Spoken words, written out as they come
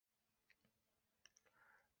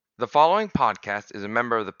The following podcast is a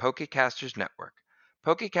member of the Pokecasters Network.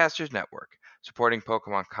 Pokecasters Network, supporting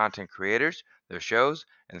Pokemon content creators, their shows,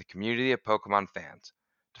 and the community of Pokemon fans.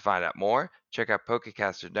 To find out more, check out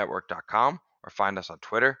PokecastersNetwork.com or find us on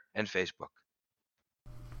Twitter and Facebook.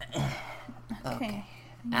 Okay.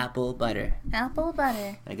 Apple butter. Apple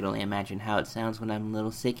butter. I can only imagine how it sounds when I'm a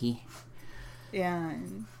little sicky. Yeah.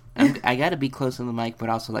 I gotta be close to the mic, but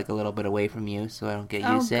also like a little bit away from you so I don't get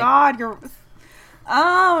you sick. Oh God, you're...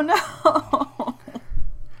 Oh no!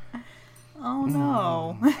 Oh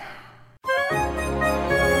no!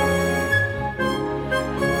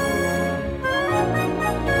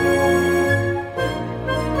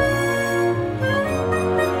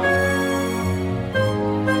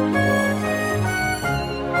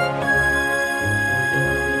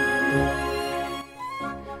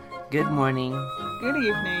 Good morning. Good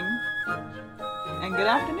evening. And good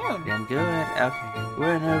afternoon. I'm good. Okay.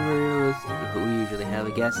 Whenever we usually have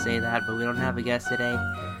a guest say that, but we don't have a guest today.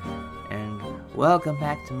 And welcome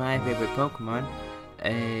back to My Favorite Pokemon,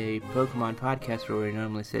 a Pokemon podcast where we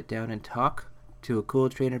normally sit down and talk to a cool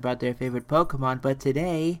trainer about their favorite Pokemon, but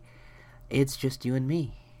today it's just you and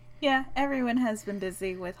me. Yeah, everyone has been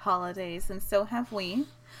busy with holidays, and so have we.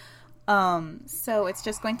 So it's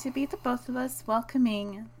just going to be the both of us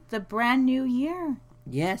welcoming the brand new year.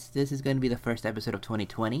 Yes, this is going to be the first episode of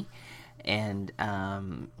 2020, and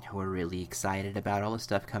we're really excited about all the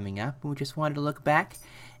stuff coming up. We just wanted to look back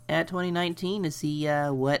at 2019 to see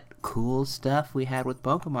what cool stuff we had with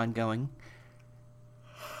Pokemon going.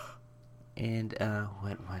 And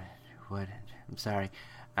what? I'm sorry,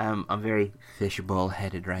 I'm very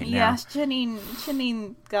fishbowl-headed right now. Yes,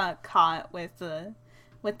 Janine got caught with the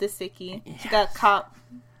sicky. She got caught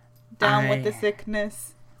down with the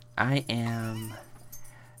sickness. I am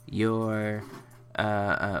your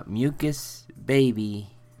mucus baby.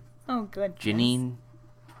 Oh, good. Janine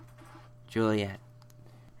Juliet.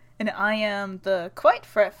 And I am the quite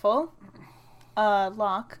fretful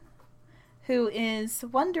Locke, who is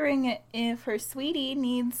wondering if her sweetie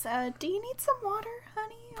needs. Do you need some water,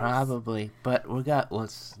 honey? Probably, but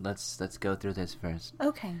let's go through this first.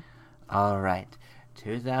 Okay. All right,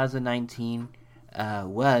 2019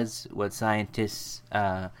 was what scientists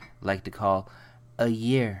like to call a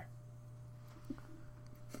year.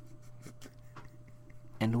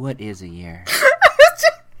 And what is a year?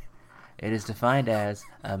 It is defined as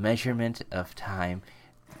a measurement of time,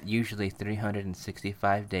 usually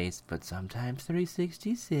 365 days, but sometimes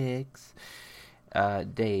 366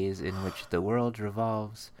 days in which the world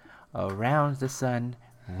revolves around the sun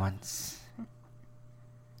once.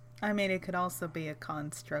 I mean, it could also be a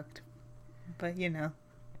construct, but you know.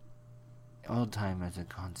 All time is a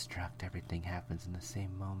construct. Everything happens in the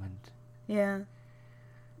same moment. Yeah.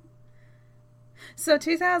 So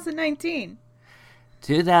 2019.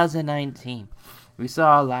 2019. We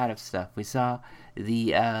saw a lot of stuff. We saw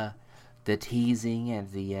the teasing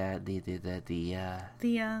and the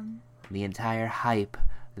entire hype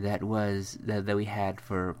that we had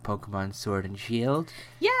for Pokemon Sword and Shield.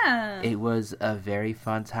 Yeah. It was a very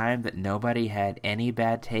fun time that nobody had any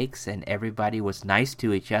bad takes and everybody was nice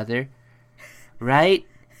to each other. Right?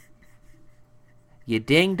 You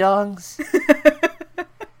ding-dongs?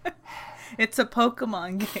 It's a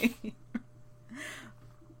Pokemon game.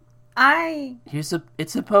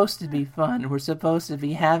 It's supposed to be fun. We're supposed to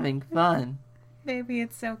be having fun. Maybe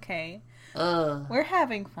it's okay. We're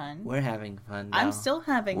having fun. We're having fun now. I'm still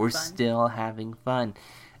having fun. We're still having fun.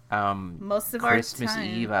 Most of Christmas our time.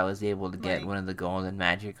 Eve, I was able to get one of the golden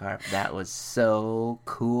Magikarp. That was so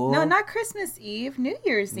cool. No, not Christmas Eve. New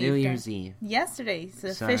Year's Eve. New Year's Eve. Yesterday's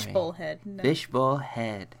the fishbowl head. No. Fishbowl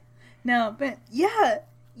head. No, but yeah,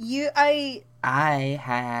 I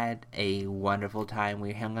had a wonderful time.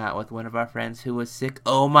 We hung out with one of our friends who was sick.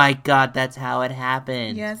 Oh my God, that's how it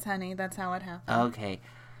happened. Yes, honey, that's how it happened. Okay.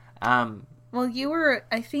 Well, you were.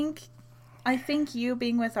 I think you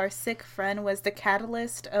being with our sick friend was the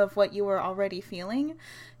catalyst of what you were already feeling,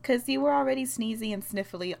 because you were already sneezy and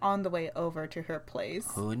sniffly on the way over to her place.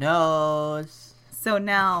 Who knows? So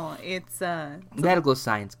now it's medical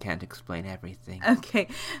science can't explain everything. Okay,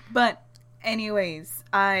 but anyways,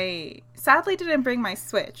 I sadly didn't bring my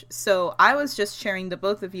Switch, so I was just sharing the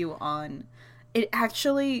both of you on. It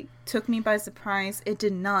actually took me by surprise. It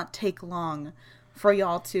did not take long for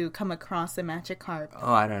y'all to come across a Magikarp.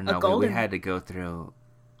 Oh, I don't know. We had to go through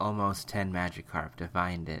almost 10 Magikarp to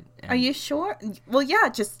find it. Are you sure? Well, yeah,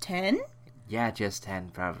 just 10? Yeah, just 10.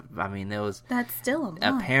 Probably. I mean, there was... That's still a lot.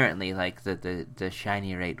 Apparently, like, the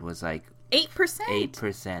shiny rate was, like... 8%?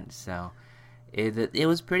 8%, so... It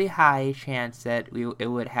was pretty high chance that it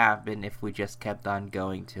would happen if we just kept on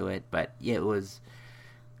going to it, but it was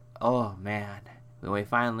Oh man, when we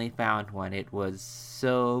finally found one, it was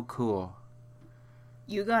so cool.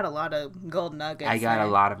 You got a lot of gold nuggets. I got there. a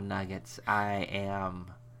lot of nuggets. I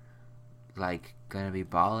am gonna be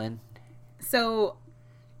balling. So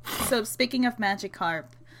speaking of Magikarp,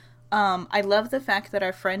 I love the fact that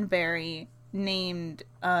our friend Barry named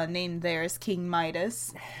theirs King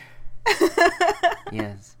Midas.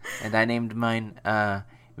 Yes, and I named mine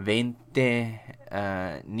Veinte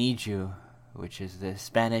Niju, which is the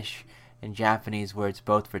Spanish and Japanese words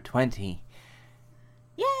both for 20.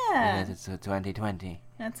 Yeah, Because it's a 2020.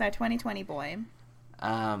 that's our 2020 boy.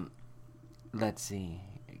 Let's see.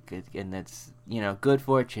 Good, and that's, good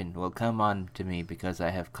fortune will come on to me because I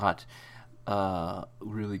have caught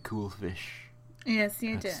really cool fish Yes,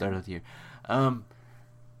 you at the did. start of the year.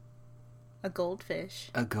 A goldfish.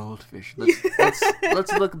 A goldfish.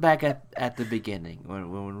 Let's look back at the beginning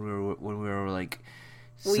when we were like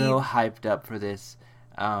so hyped up for this.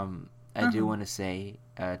 I do want to say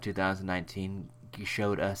 2019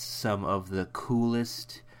 showed us some of the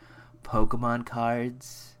coolest Pokemon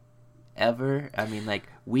cards ever. I mean,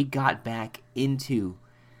 we got back into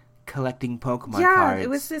collecting Pokemon cards. Yeah, it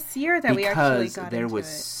was this year that we actually got there into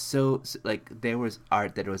was it. there was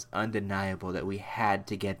art that was undeniable that we had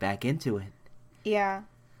to get back into it. Yeah.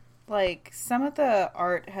 Some of the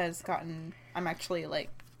art has gotten... I'm actually, you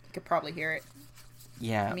could probably hear it.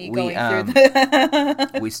 Yeah, Me we going through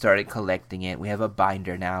the... we started collecting it. We have a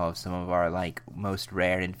binder now of some of our most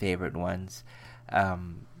rare and favorite ones.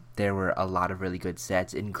 There were a lot of really good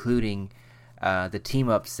sets, including the team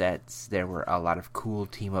up sets. There were a lot of cool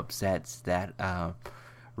team up sets that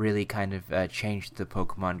really kind of changed the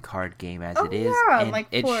Pokemon card game as it is. Yeah, and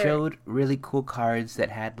it showed really cool cards that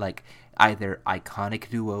had either iconic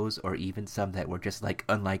duos or even some that were just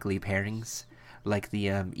unlikely pairings, like the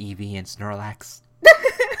Eevee and Snorlax.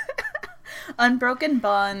 Unbroken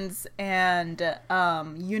Bonds and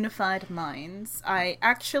Unified Minds.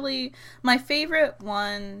 My favorite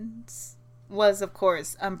ones was, of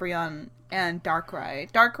course, Umbreon and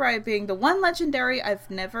Darkrai. Darkrai being the one legendary I've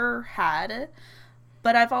never had,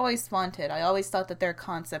 but I've always wanted. I always thought that their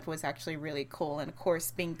concept was actually really cool, and of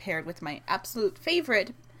course, being paired with my absolute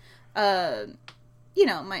favorite, my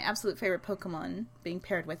absolute favorite Pokemon being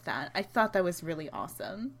paired with that. I thought that was really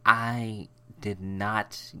awesome. I did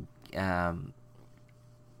not...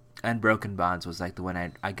 Unbroken Bonds was the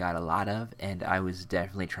one I got a lot of, and I was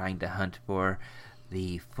definitely trying to hunt for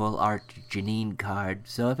the full art Janine card.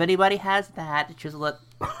 So if anybody has that, just let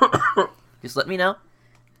me know,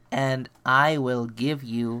 and I will give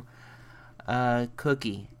you a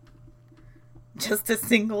cookie. Just a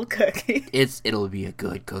single cookie. It'll be a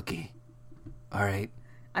good cookie. All right.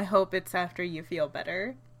 I hope it's after you feel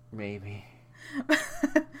better. Maybe.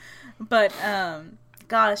 But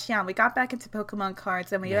gosh, yeah, we got back into Pokemon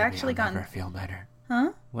cards, and we've actually I'll gotten... never feel better.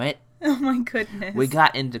 Huh? What? Oh my goodness. We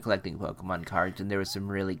got into collecting Pokemon cards, and there was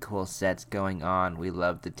some really cool sets going on. We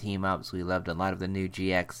loved the team-ups. We loved a lot of the new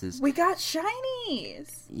GXs. We got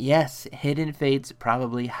shinies! Yes, Hidden Fate's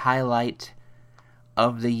probably highlight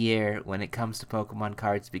of the year when it comes to Pokemon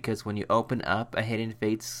cards, because when you open up a Hidden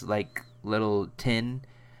Fate's, little tin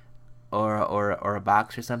or a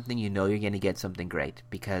box or something, you know you're going to get something great,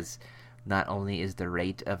 because not only is the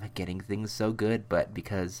rate of getting things so good, but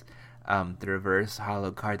because... the reverse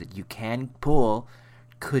holo card that you can pull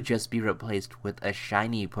could just be replaced with a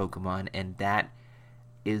shiny Pokemon, and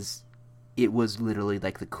it was literally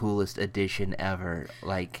the coolest addition ever.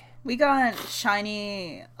 We got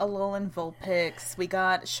shiny Alolan Vulpix. We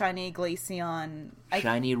got shiny Glaceon.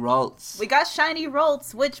 Shiny Ralts. We got shiny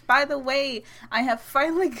Ralts, which, by the way, I have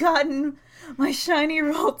finally gotten my shiny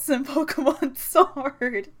Ralts in Pokemon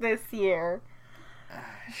Sword this year.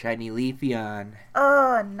 Shiny Leafeon.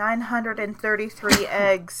 933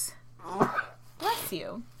 eggs. Bless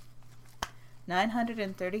you.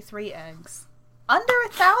 933 eggs. Under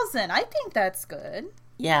 1,000. I think that's good.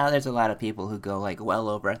 Yeah, there's a lot of people who go well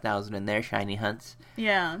over 1,000 in their shiny hunts.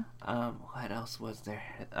 Yeah. What else was there?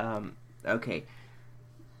 Okay.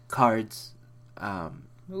 Cards.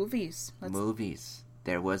 Movies. Movies.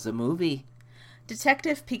 There was a movie.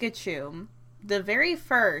 Detective Pikachu. The very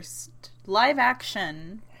first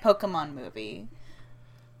live-action Pokemon movie.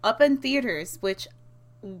 Up in theaters, which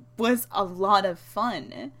was a lot of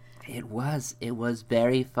fun. It was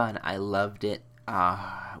very fun. I loved it.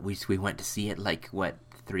 We went to see it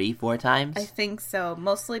 3-4 times? I think so.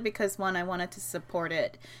 Mostly because, one, I wanted to support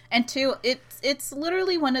it. And two, it's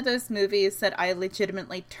literally one of those movies that I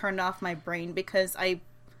legitimately turned off my brain because I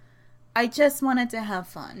just wanted to have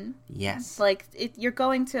fun. Yes. You're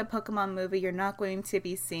going to a Pokemon movie, you're not going to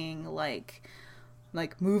be seeing,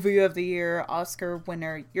 like movie of the year, Oscar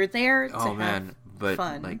winner. You're there to have but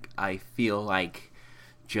fun. like I feel like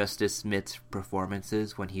Justice Smith's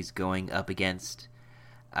performances when he's going up against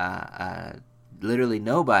literally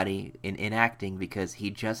nobody in acting, because he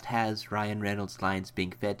just has Ryan Reynolds lines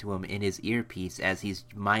being fed to him in his earpiece as he's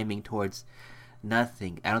miming towards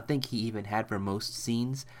nothing. I don't think he even had, for most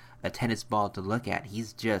scenes, a tennis ball to look at.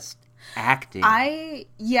 He's just acting.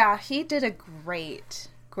 He did a great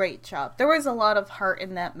job. There was a lot of heart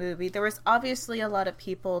in that movie. There was obviously a lot of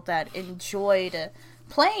people that enjoyed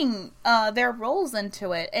playing their roles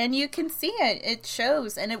into it, and you can see it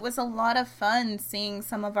shows, and it was a lot of fun seeing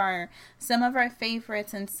some of our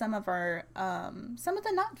favorites and some of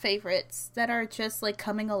the not favorites that are just like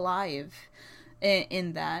coming alive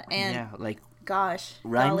in that. And yeah, like, gosh,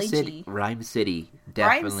 Rhyme City definitely. Rhyme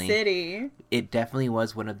City. It definitely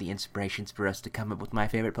was one of the inspirations for us to come up with my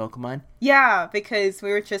favorite Pokemon. Yeah, because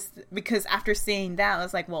because after seeing that, I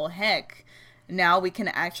was like, well, heck, now we can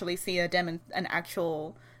actually see an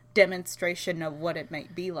actual demonstration of what it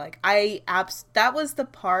might be like. That was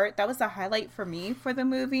the highlight for me for the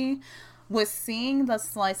movie, was seeing the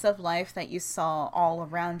slice of life that you saw all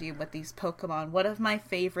around you with these Pokemon. One of my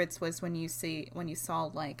favorites was when you saw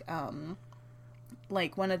like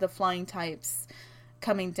one of the flying types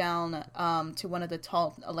coming down to one of the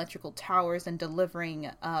tall electrical towers and delivering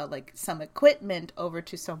like some equipment over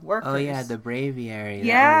to some workers. Oh yeah, the Braviary.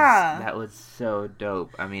 Yeah, that was so dope.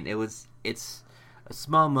 I mean, it's a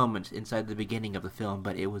small moment inside the beginning of the film,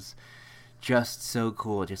 but it was just so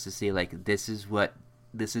cool just to see, like, this is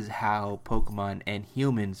how Pokemon and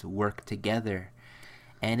humans work together.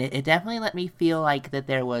 And it definitely let me feel like that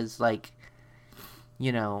there was, like,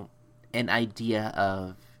 you know, an idea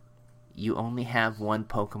of you only have one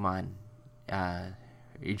Pokemon,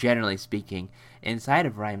 generally speaking, inside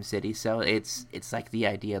of Rhyme City. So it's like the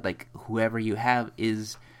idea, like, whoever you have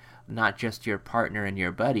is not just your partner and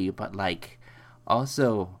your buddy, but, like,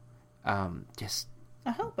 also just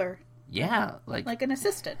a helper. Yeah, like an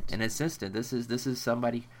assistant. An assistant. This is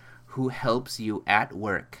somebody who helps you at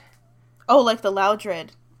work. Oh, like the Loudred.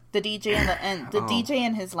 The DJ and the DJ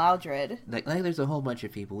and his Loudred. Like there's a whole bunch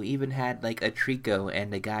of people. We even had like a Trico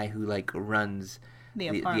and a guy who like runs the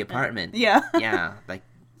apartment. Yeah. Yeah, like,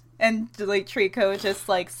 and like Trico just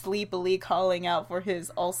like sleepily calling out for his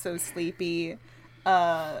also sleepy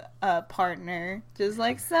partner. Just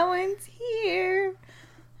like, someone's here.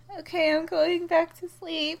 Okay, I'm going back to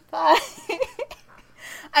sleep. Bye.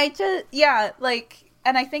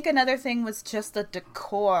 And I think another thing was just the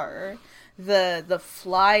decor. The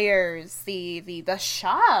flyers, the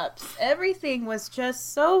shops, everything was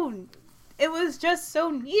just so, it was just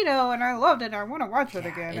so neato, and I loved it. I want to watch it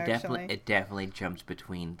again. It definitely jumps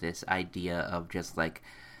between this idea of just like,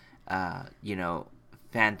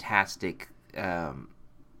 fantastic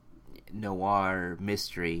noir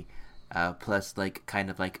mystery, plus like kind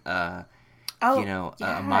of like a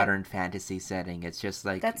modern fantasy setting. It's just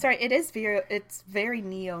like, that's right. It's very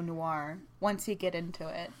neo-noir once you get into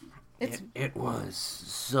it. It was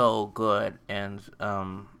so good, and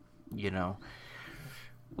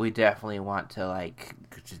we definitely want to like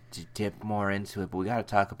to dip more into it, but we got to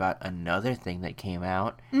talk about another thing that came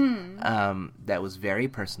out that was very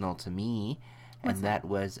personal to me. What's that?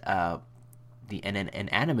 Was an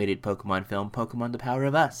animated Pokemon film, Pokemon: The Power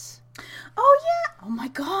of Us. Oh yeah! Oh my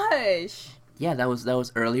gosh! Yeah, that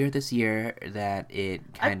was earlier this year that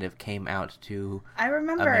it kind of came out to I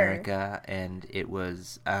remember America, and it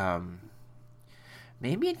was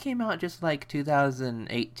maybe it came out just like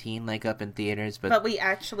 2018, like up in theaters, but we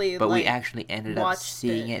actually ended up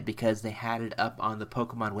seeing it because they had it up on the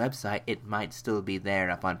Pokemon website. It might still be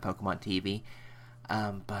there up on Pokemon TV,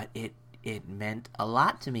 but it meant a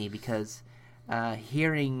lot to me because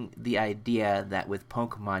hearing the idea that with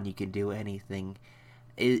Pokemon you can do anything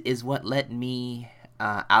is what let me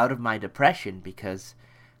out of my depression, because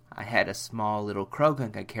I had a small little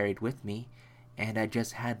Croagunk I carried with me, and I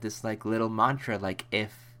just had this like little mantra, like,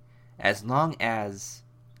 as long as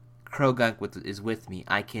Croagunk is with me,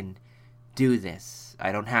 I can do this.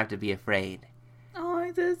 I don't have to be afraid.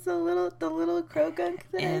 Oh, there's the little Croagunk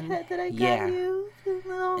that I got you.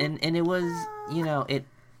 And it was,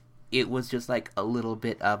 it was just like a little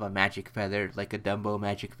bit of a magic feather, like a Dumbo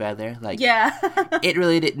magic feather. Like, yeah. It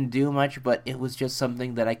really didn't do much, but it was just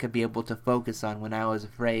something that I could be able to focus on when I was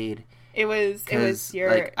afraid. It was your...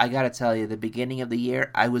 Like, I gotta tell you, the beginning of the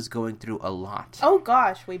year, I was going through a lot. Oh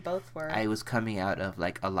gosh, we both were. I was coming out of,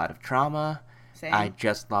 like, a lot of trauma. Same. I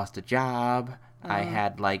just lost a job. I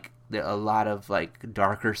had, like, a lot of, like,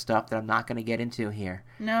 darker stuff that I'm not gonna get into here.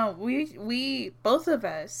 No, we both of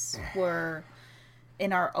us were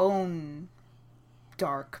in our own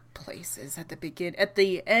dark places at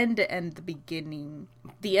the end and the beginning,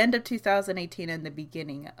 the end of 2018 and the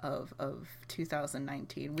beginning of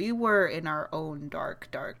 2019. We were in our own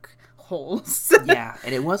dark holes. Yeah,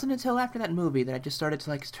 and it wasn't until after that movie that I just started to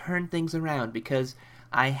like turn things around, because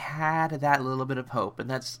I had that little bit of hope, and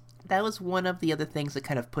that was one of the other things that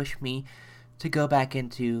kind of pushed me to go back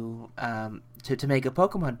into to make a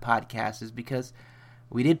Pokemon podcast, is because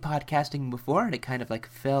we did podcasting before and it kind of like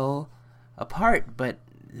fell apart. But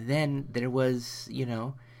then there was,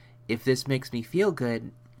 if this makes me feel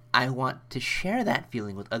good, I want to share that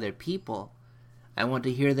feeling with other people. I want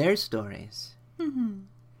to hear their stories. Mm-hmm.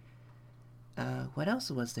 What else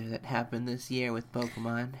was there that happened this year with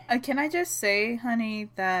Pokemon? Can I just say, honey,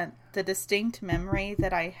 that the distinct memory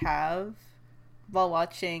that I have while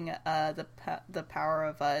watching the Power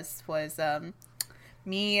of Us was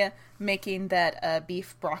me making that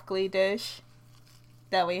beef broccoli dish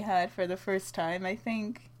that we had for the first time, I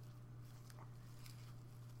think.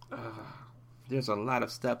 There's a lot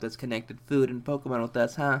of stuff that's connected food and Pokemon with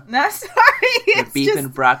us, huh? No, sorry. The beef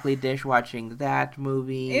and broccoli dish, watching that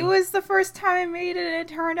movie. It was the first time I made it, and it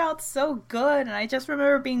turned out so good, and I just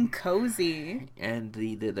remember being cozy. And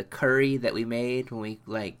the curry that we made when we,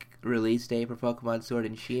 release day for Pokemon Sword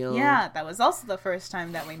and Shield. Yeah, that was also the first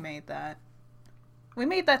time that we made that. We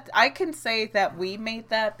made that. I can say that we made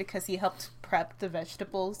that because he helped prep the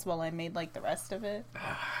vegetables while I made the rest of it.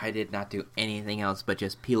 I did not do anything else but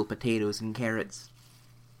just peel potatoes and carrots.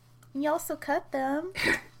 You also cut them.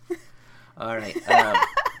 All right.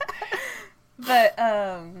 But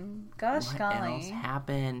gosh, what golly, else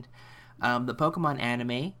happened? The Pokemon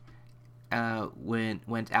anime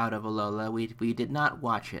went out of Alola. We did not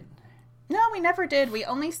watch it. No, we never did. We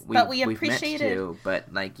appreciated.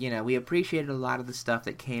 We appreciated a lot of the stuff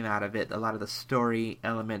that came out of it. A lot of the story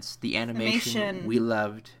elements, the animation. We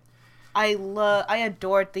loved. I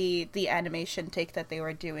adored the animation take that they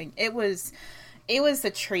were doing. It was a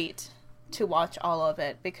treat to watch all of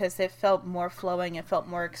it because it felt more flowing. It felt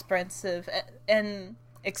more expressive.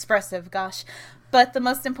 Gosh, but the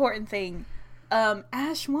most important thing.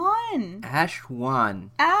 Ash won.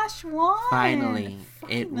 Finally.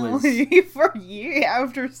 It was for you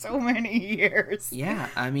after so many years. Yeah,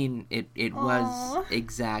 I mean, it was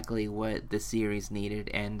exactly what the series needed,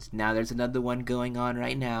 and now there's another one going on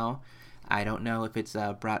right now. I don't know if it's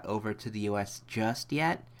brought over to the US just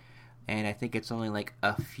yet, and I think it's only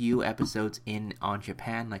a few episodes on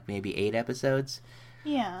Japan, maybe 8 episodes.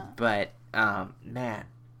 Yeah. But man,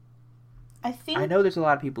 I know there's a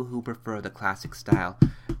lot of people who prefer the classic style,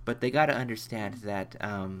 but they got to understand that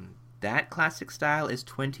that classic style is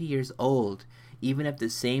 20 years old. Even if the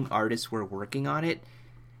same artists were working on it,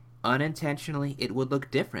 unintentionally it would look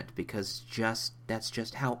different because that's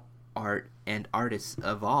just how art and artists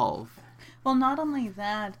evolve. Well, not only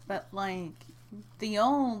that, but the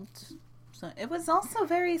old, it was also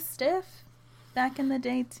very stiff back in the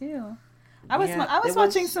day too. I was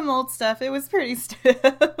watching some old stuff. It was pretty stiff.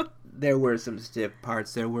 There were some stiff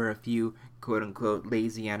parts. There were a few quote-unquote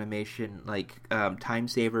lazy animation, time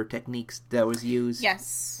saver techniques that was used.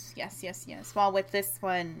 Yes. While with this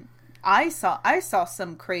one, I saw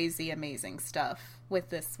some crazy, amazing stuff with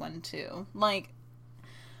this one too. I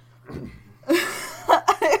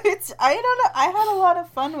don't know. I had a lot of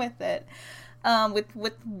fun with it,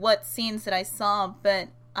 with what scenes that I saw. But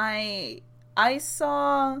I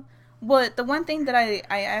saw. The one thing that I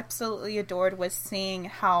absolutely adored was seeing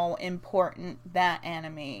how important that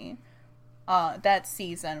anime, that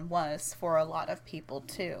season was for a lot of people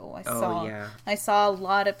too. I saw a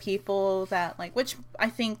lot of people that which I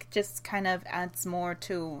think just kind of adds more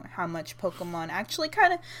to how much Pokemon actually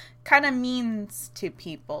kind of means to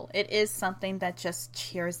people. It is something that just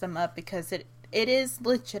cheers them up because it is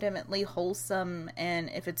legitimately wholesome, and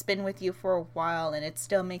if it's been with you for a while and it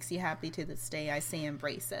still makes you happy to this day, I say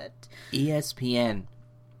embrace it. ESPN?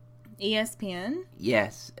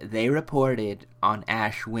 Yes, they reported on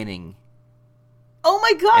Ash winning. Oh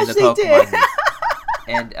my gosh, they did!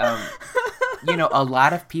 And, a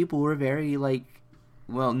lot of people were very,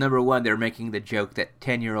 number one, they're making the joke that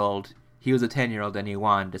he was a 10-year-old and he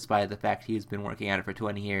won, despite the fact he's been working at it for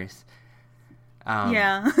 20 years.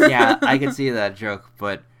 Yeah, I can see that joke,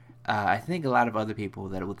 but I think a lot of other people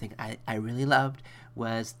that would think I really loved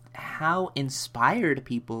was how inspired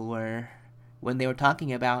people were when they were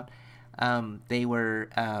talking about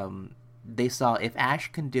they saw if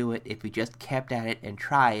Ash can do it, if we just kept at it and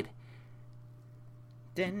tried,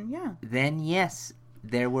 then yes,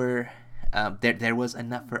 there was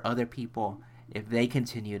enough for other people if they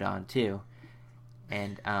continued on too.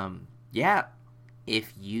 And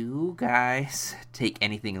if you guys take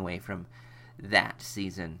anything away from that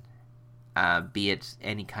season. Be it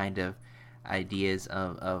any kind of ideas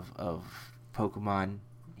of Pokemon,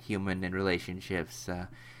 human and relationships,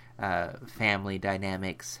 family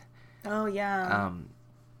dynamics. Oh yeah.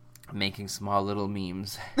 Making small little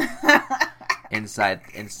memes inside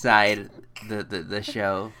the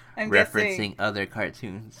show, referencing other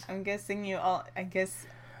cartoons. I'm guessing you all.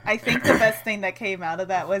 I think the best thing that came out of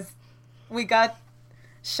that was we got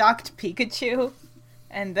shocked Pikachu,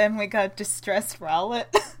 and then we got distressed Rowlet.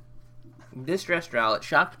 Distressed Rowlet,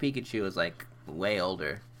 shocked Pikachu is like way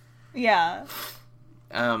older. Yeah.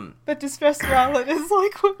 But distressed Rowlet is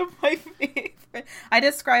like one of my favorite. I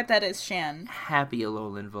described that as Shan. Happy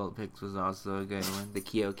Alolan Vulpix was also a good one. The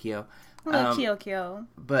Kyokyo. Kyokyo.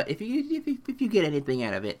 But if you get anything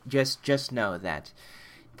out of it, just know that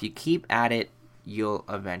if you keep at it, you'll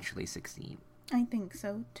eventually succeed. I think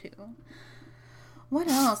so too. What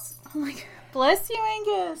else? Oh my god. Bless you,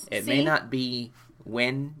 Angus. It may not be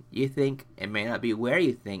when you think, it may not be where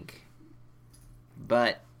you think,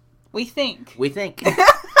 but we think.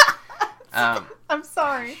 I'm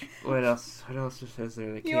sorry. What else is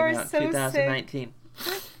there that came out in 2019?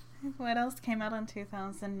 What else came out in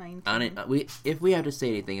 2019? If we have to say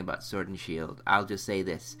anything about Sword and Shield, I'll just say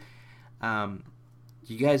this. Do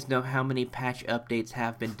you guys know how many patch updates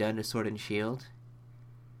have been done to Sword and Shield?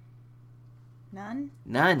 None.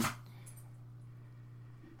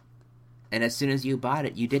 And as soon as you bought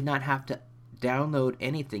it, you did not have to download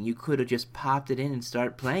anything. You could have just popped it in and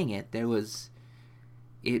started playing it. There was...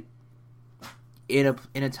 In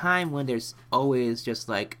a time when there's always just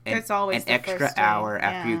like an extra hour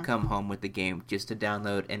after you come home with the game just to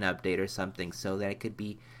download an update or something so that it could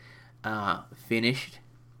be finished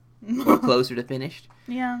or closer to finished.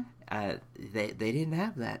 Yeah. They didn't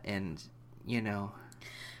have that, and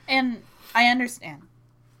And I understand.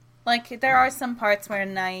 Like, there are some parts where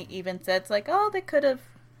Night even says, like, oh, they could have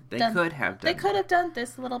done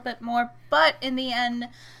this a little bit more, but in the end,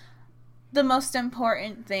 the most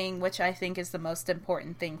important thing, which I think is the most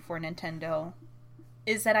important thing for Nintendo,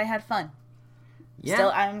 is that I had fun. Yeah.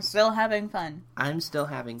 I'm still having fun. I'm still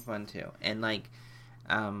having fun, too. And, I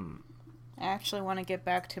actually want to get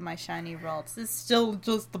back to my shiny Ralts. It's still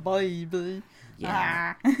just the baby.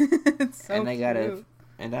 Yeah. It's so cute.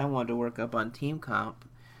 And I wanted to work up on Team Comp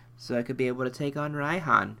so I could be able to take on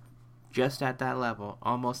Raihan. Just at that level.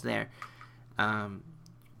 Almost there.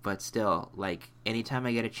 But still, anytime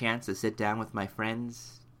I get a chance to sit down with my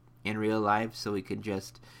friends in real life so we can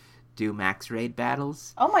just do max raid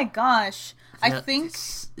battles. Oh my gosh. I think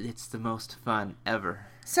it's the most fun ever.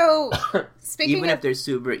 So, even if they're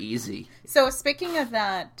super easy. So, speaking of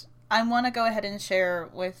that, I want to go ahead and share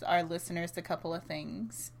with our listeners a couple of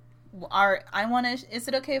things. Is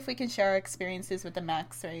it okay if we can share our experiences with the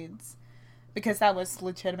max raids? Because that was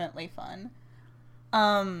legitimately fun.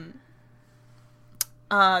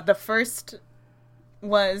 The first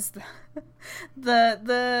was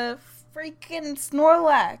the freaking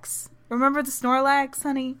Snorlax. Remember the Snorlax,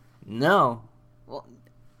 honey? No. Well,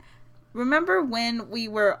 remember when we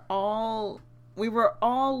were all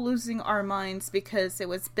losing our minds because it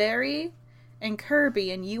was Barry and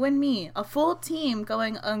Kirby and you and me, a full team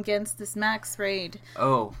going against this max raid.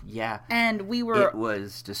 Oh, yeah. And it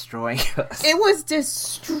was destroying us. It was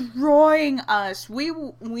destroying us.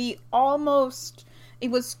 We almost...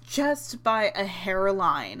 It was just by a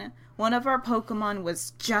hairline. One of our Pokemon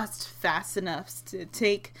was just fast enough to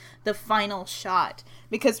take the final shot.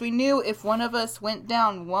 Because we knew if one of us went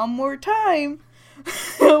down one more time,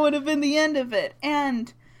 it would have been the end of it.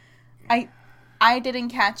 And I didn't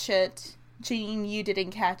catch it. Jean, you didn't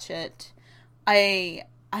catch it. I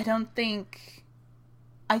don't think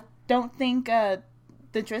the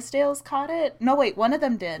Drysdales caught it. No, wait, one of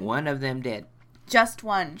them did. One of them did. Just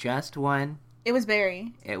one. Just one. It was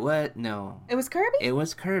Barry. No. It was Kirby? It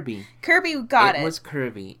was Kirby. Kirby got it. It was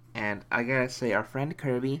Kirby. And I gotta say, our friend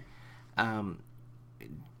Kirby,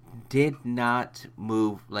 did not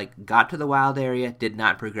move, got to the wild area, did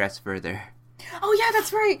not progress further. Oh yeah,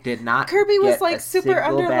 that's right. Did not Kirby was super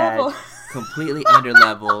underleveled. Completely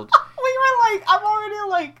underleveled. We were I'm already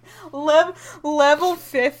level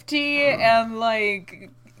 50 and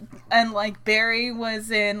Barry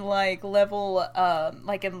was in level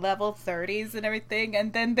in level 30s and everything,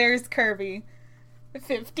 and then there's Kirby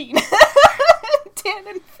 15 10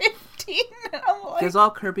 and 15. Because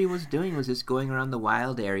all Kirby was doing was just going around the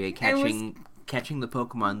wild area catching the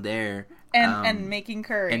Pokemon there and making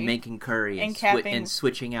curry and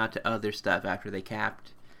switching out to other stuff after they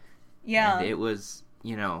capped. Yeah. And it was,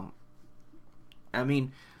 I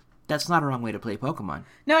mean, that's not a wrong way to play Pokemon.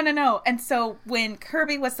 No. And so when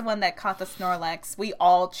Kirby was the one that caught the Snorlax, we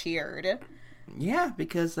all cheered. Yeah,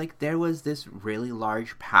 because like there was this really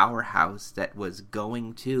large powerhouse that was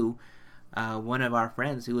going to one of our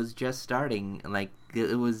friends who was just starting. Like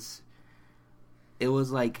it was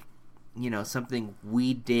like, something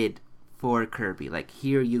we did for Kirby. Like,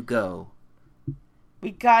 here you go.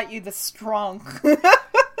 We got you the strong.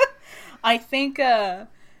 I think that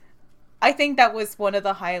was one of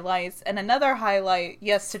the highlights. And another highlight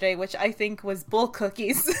yesterday, which I think was bull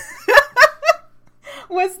cookies,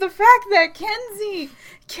 was the fact that Kenzie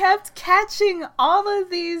kept catching all of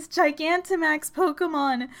these Gigantamax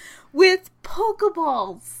Pokemon with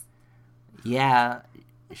Pokeballs. Yeah,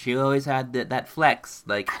 she always had that flex.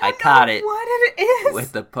 Like, I caught it. What it is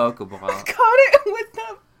with the Pokeball. I caught it with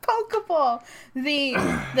the Pokeball.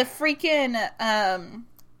 The freaking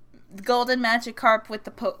Golden Magikarp with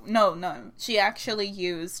the No. She actually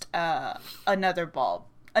used another ball,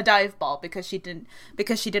 a dive ball, because she didn't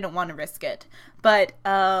want to risk it. But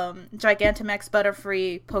Gigantamax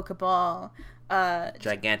Butterfree Pokeball,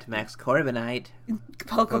 Gigantamax Corviknight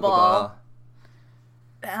Pokeball.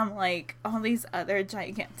 I'm like, all these other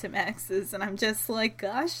Gigantamaxes, and I'm just like,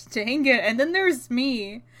 gosh dang it. And then there's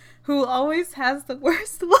me, who always has the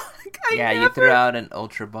worst luck. You throw out an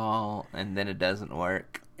Ultra Ball, and then it doesn't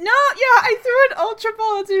work. No, yeah, I threw an Ultra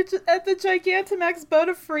Ball at the Gigantamax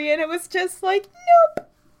Butterfree, and it was just like, nope.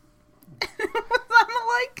 I'm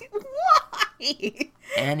like, why?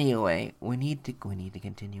 Anyway, we need to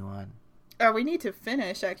continue on. Oh, we need to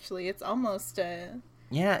finish, actually. It's almost,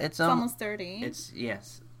 it's almost 30.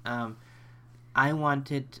 Yes. I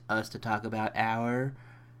wanted us to talk about our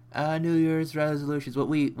New Year's resolutions, what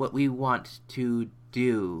we want to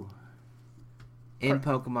do in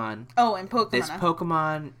Pokemon. Oh, in Pokemon. This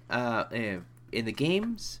Pokemon in the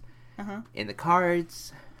games, in the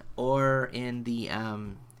cards, or in the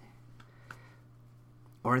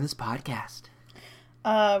or in this podcast.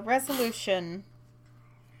 Resolution.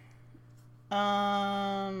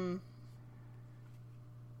 I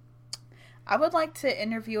would like to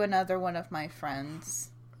interview another one of my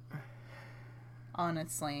friends.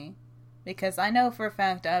 Honestly. Because I know for a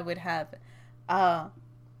fact I would have a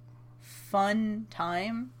fun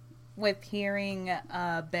time with hearing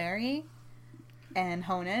Barry and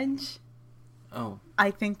Honedge. Oh.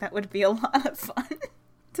 I think that would be a lot of fun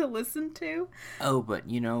to listen to. Oh, but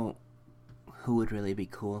who would really be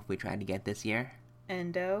cool if we tried to get this year?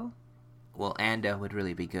 Endo. Well, Ando would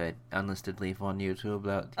really be good. Unlisted Leaf on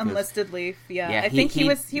YouTube. Unlisted Leaf, yeah. I think he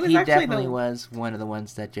was he actually definitely was one of the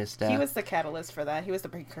ones that just... He was the catalyst for that. He was the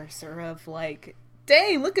precursor of, like,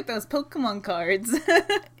 dang, look at those Pokemon cards.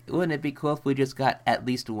 Wouldn't it be cool if we just got at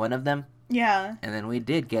least one of them? Yeah. And then we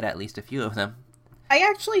did get at least a few of them. I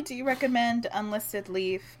actually do recommend Unlisted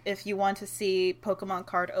Leaf if you want to see Pokemon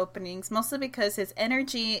card openings, mostly because his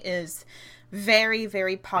energy is very,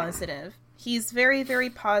 very positive. He's very, very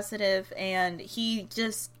positive, and he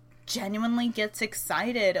just genuinely gets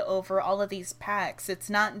excited over all of these packs. It's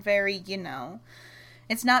not very,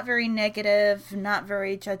 it's not very negative, not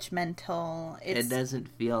very judgmental. It doesn't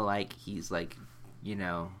feel like he's like,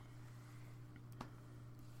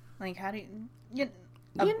 Like, how do you...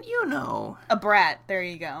 A brat, there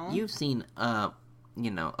you go. You've seen,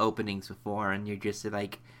 openings before, and you're just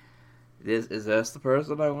like... Is this the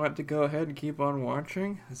person I want to go ahead and keep on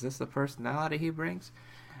watching? Is this the personality he brings?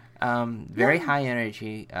 Very high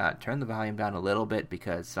energy. Turn the volume down a little bit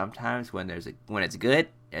because sometimes when it's good,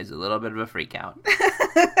 there's a little bit of a freak out.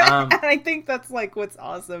 And I think that's like what's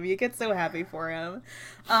awesome. You get so happy for him.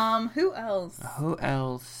 Who else?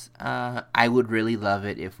 I would really love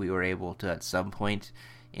it if we were able to at some point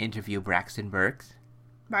interview Braxton Burks.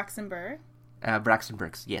 Braxton Burke? Braxton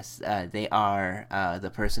Burks, yes. They are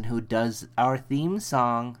the person who does our theme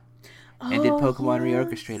song and did Pokemon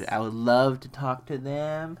Reorchestrated. I would love to talk to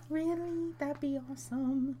them. Really? That'd be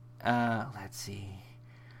awesome. Let's see.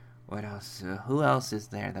 What else? Who else is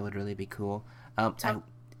there that would really be cool?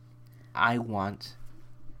 I want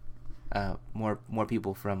more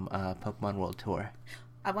people from Pokemon World Tour.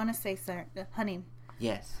 I want to say, sir, honey.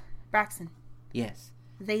 Yes. Braxton. Yes.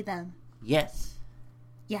 They, them. Yes.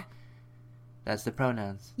 Yeah. That's the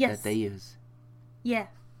pronouns that they use. Yeah.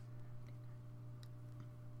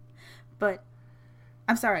 But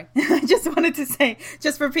I'm sorry. I just wanted to say,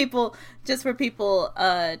 just for people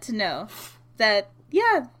to know that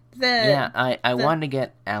I wanted to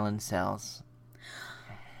get Alan Sells.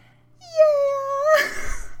 Yeah.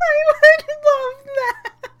 I would love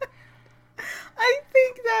that. I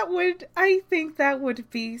think that would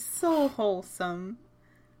be so wholesome.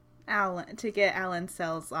 To get Alan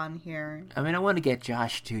Sells on here. I mean, I want to get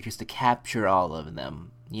Josh too, just to capture all of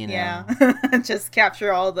them. You know? Yeah. Just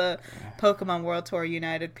capture all the Pokemon World Tour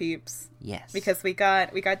United peeps. Yes. Because we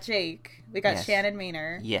got Jake. We got Yes. Shannon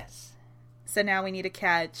Maynor. Yes. So now we need to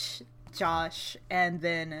catch Josh and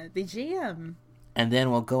then the GM. And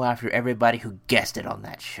then we'll go after everybody who guessed it on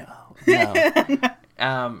that show. No.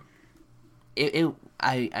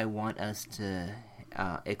 I want us to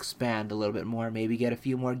expand a little bit more. Maybe get a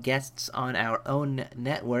few more guests on our own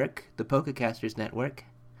network, the Pokecasters Network.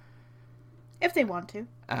 If they want to.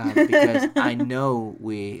 Because I know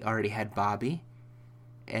we already had Bobby.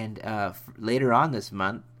 And later on this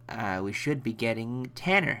month, we should be getting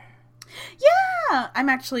Tanner. Yeah!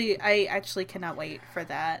 I actually cannot wait for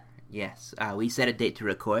that. Yes. We set a date to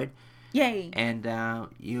record. Yay! And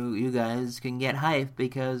you guys can get hyped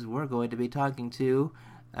because we're going to be talking to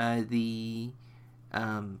the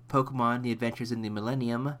Pokemon The Adventures in the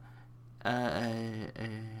Millennium GM?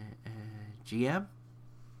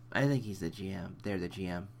 I think he's the GM. They're the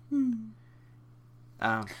GM.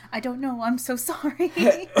 I don't know. I'm so sorry.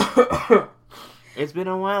 It's been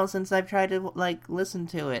a while since I've tried to, listen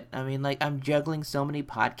to it. I mean, I'm juggling so many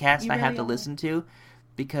podcasts I have to listen to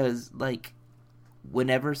because,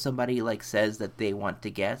 whenever somebody, says that they want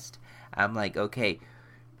to guest, I'm like, okay,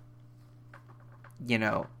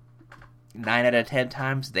 9 out of 10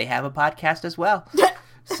 times they have a podcast as well.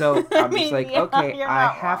 So I'm just okay, I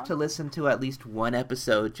have to listen to at least one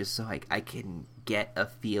episode just so I can get a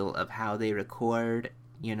feel of how they record,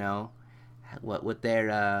 what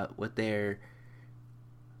their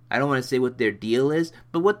I don't want to say what their deal is,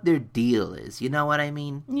 but what their deal is. You know what I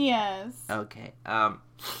mean? Yes. Okay.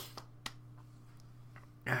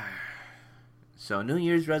 So New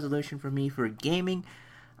Year's resolution for me for gaming,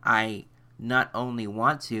 I not only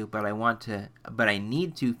want to, but I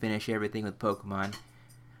need to finish everything with Pokemon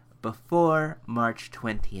before March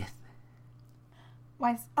 20th.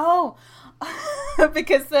 Why? Oh,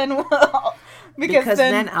 because then, because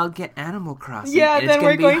then I'll get Animal Crossing. Yeah, and then it's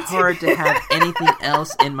we're going going to be hard to have anything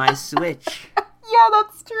else in my Switch. Yeah,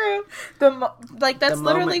 that's true. That's the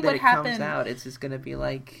literally moment that what it happened. comes out, it's just going to be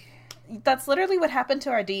like. That's literally what happened to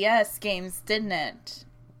our DS games, didn't it?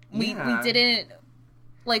 We didn't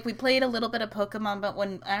we played a little bit of Pokemon, but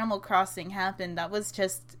when Animal Crossing happened, that's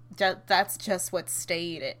just what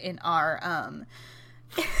stayed in our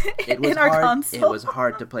console. It was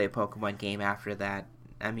hard to play a Pokemon game after that.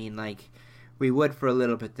 I mean, we would for a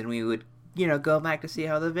little bit, then we would, go back to see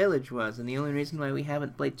how the village was. And the only reason why we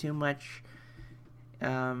haven't played too much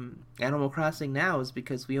Animal Crossing now is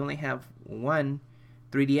because we only have one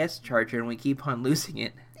 3DS charger and we keep on losing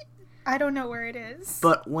it. I don't know where it is.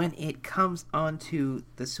 But when it comes onto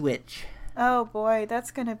the Switch... Oh boy, that's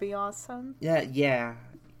gonna be awesome. Yeah.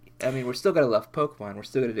 I mean, we're still gonna love Pokemon. We're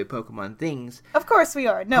still gonna do Pokemon things. Of course we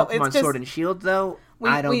are. No, Pokemon it's just... Sword and Shield, though,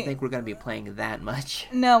 I don't think we're gonna be playing that much.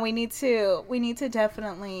 No, we need to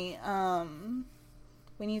definitely,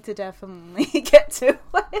 get to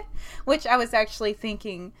it. Which I was actually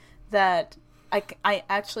thinking that I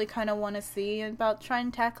actually kind of want to see about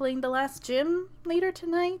tackling the last gym later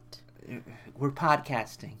tonight. We're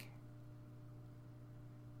podcasting.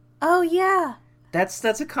 Oh, yeah. That's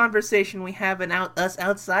a conversation we have in us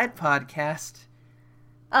outside podcast.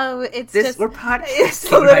 Oh, it's we're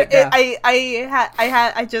podcasting right now.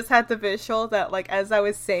 I just had the visual that as I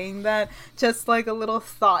was saying that, just a little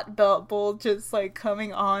thought bubble just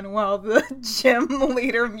coming on while the gym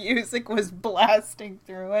leader music was blasting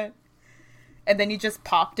through it. And then you just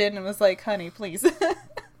popped in and was like, honey, please.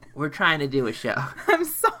 We're trying to do a show. I'm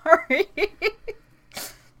sorry.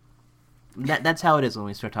 That's how it is when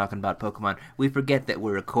we start talking about Pokemon. We forget that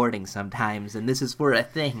we're recording sometimes, and this is for a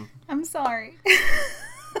thing. I'm sorry.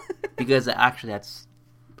 Because actually that's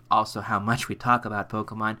also how much we talk about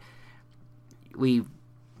Pokemon. We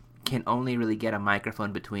can only really get a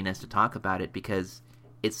microphone between us to talk about it because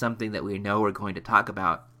it's something that we know we're going to talk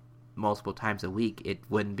about multiple times a week. It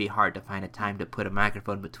wouldn't be hard to find a time to put a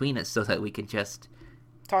microphone between us so that we can just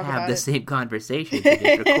have the same conversation and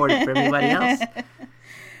just record it for everybody else.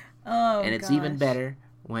 Oh, and it's even better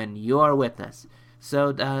when you're with us.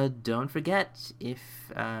 So don't forget, if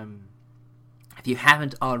you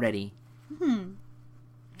haven't already,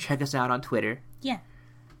 check us out on Twitter. Yeah.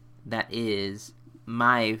 That is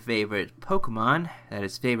my favorite Pokemon. That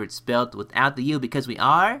is favorite spelled without the U because we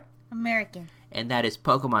are American. And that is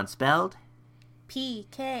Pokemon spelled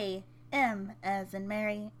P-K-M as in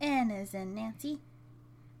Mary, N as in Nancy.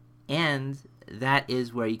 And that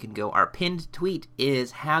is where you can go. Our pinned tweet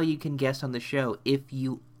is how you can guest on the show. If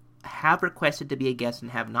you have requested to be a guest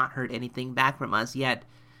and have not heard anything back from us yet,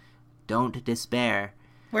 don't despair.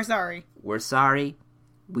 We're sorry. We're sorry.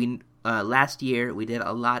 We last year we did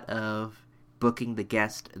a lot of booking the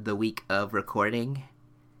guest the week of recording,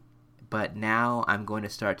 but now I'm going to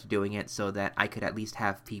start doing it so that I could at least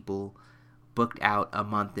have people booked out a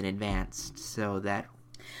month in advance, so that...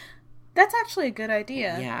 That's actually a good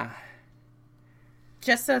idea. Yeah.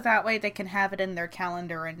 Just so that way they can have it in their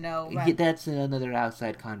calendar and know. Yeah, that's another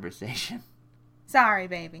outside conversation. Sorry,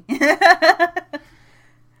 baby. but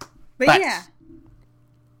yeah.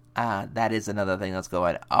 That is another thing that's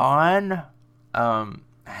going on. I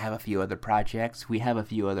have a few other projects. We have a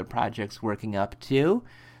few other projects working up too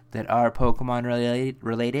that are Pokemon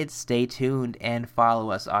related. Stay tuned and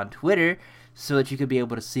follow us on Twitter so that you can be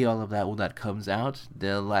able to see all of that when that comes out.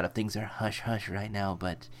 A lot of things are hush-hush right now,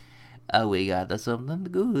 but we got something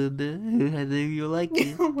good. I think you'll like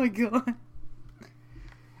it. Oh my god.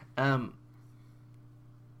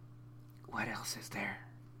 What else is there?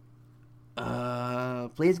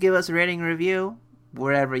 Please give us a rating and review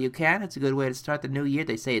wherever you can. It's a good way to start the new year.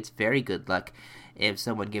 They say it's very good luck if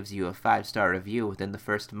someone gives you a 5-star review within the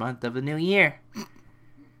first month of the new year.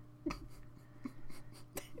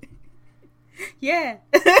 Yeah.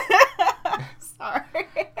 Sorry.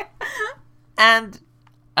 And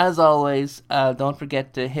as always, don't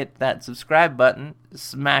forget to hit that subscribe button,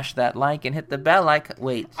 smash that like, and hit the bell icon.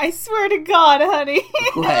 Wait. I swear to God, honey.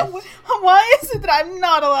 What? Why is it that I'm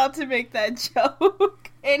not allowed to make that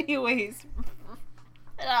joke? Anyways.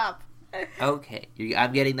 Shut up. Okay,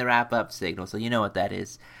 I'm getting the wrap-up signal, so you know what that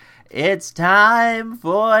is. It's time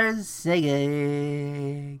for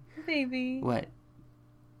singing. Baby. What?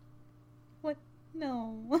 What?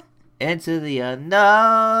 No. Into the unknown.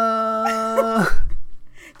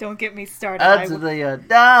 Don't get me started. Into the unknown.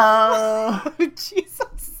 Oh,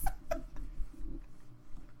 Jesus.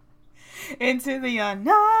 Into the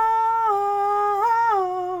unknown.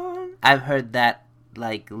 I've heard that,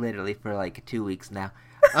 literally for, 2 weeks now.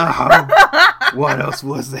 What else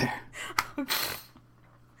was there?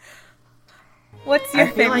 What's your I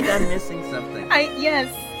feel favorite? like I'm missing something. Yes.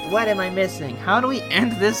 What am I missing? How do we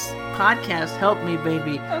end this podcast? Help me,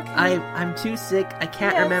 baby. Okay. I'm too sick. I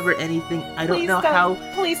can't Yes. remember anything. I don't Please know stop, how.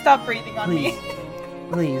 Please stop breathing on Please. me.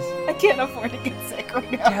 Please, I can't afford to get sick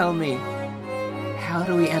right now. tell me. How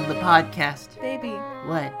do we end the podcast? Baby,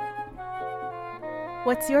 What?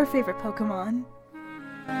 what's your favorite Pokemon?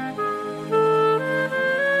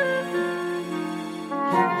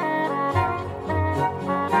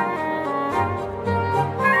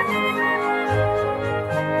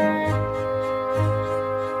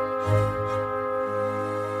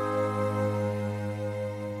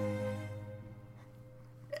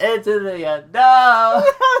 Into the unknown.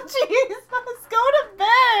 Oh, Jesus. Go to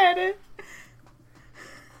bed.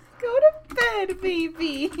 Go to bed,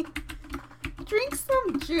 baby. Drink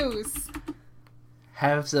some juice.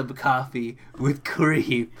 Have some coffee with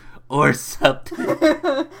cream or something.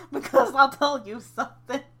 Because I'll tell you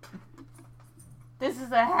something. This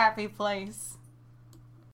is a happy place.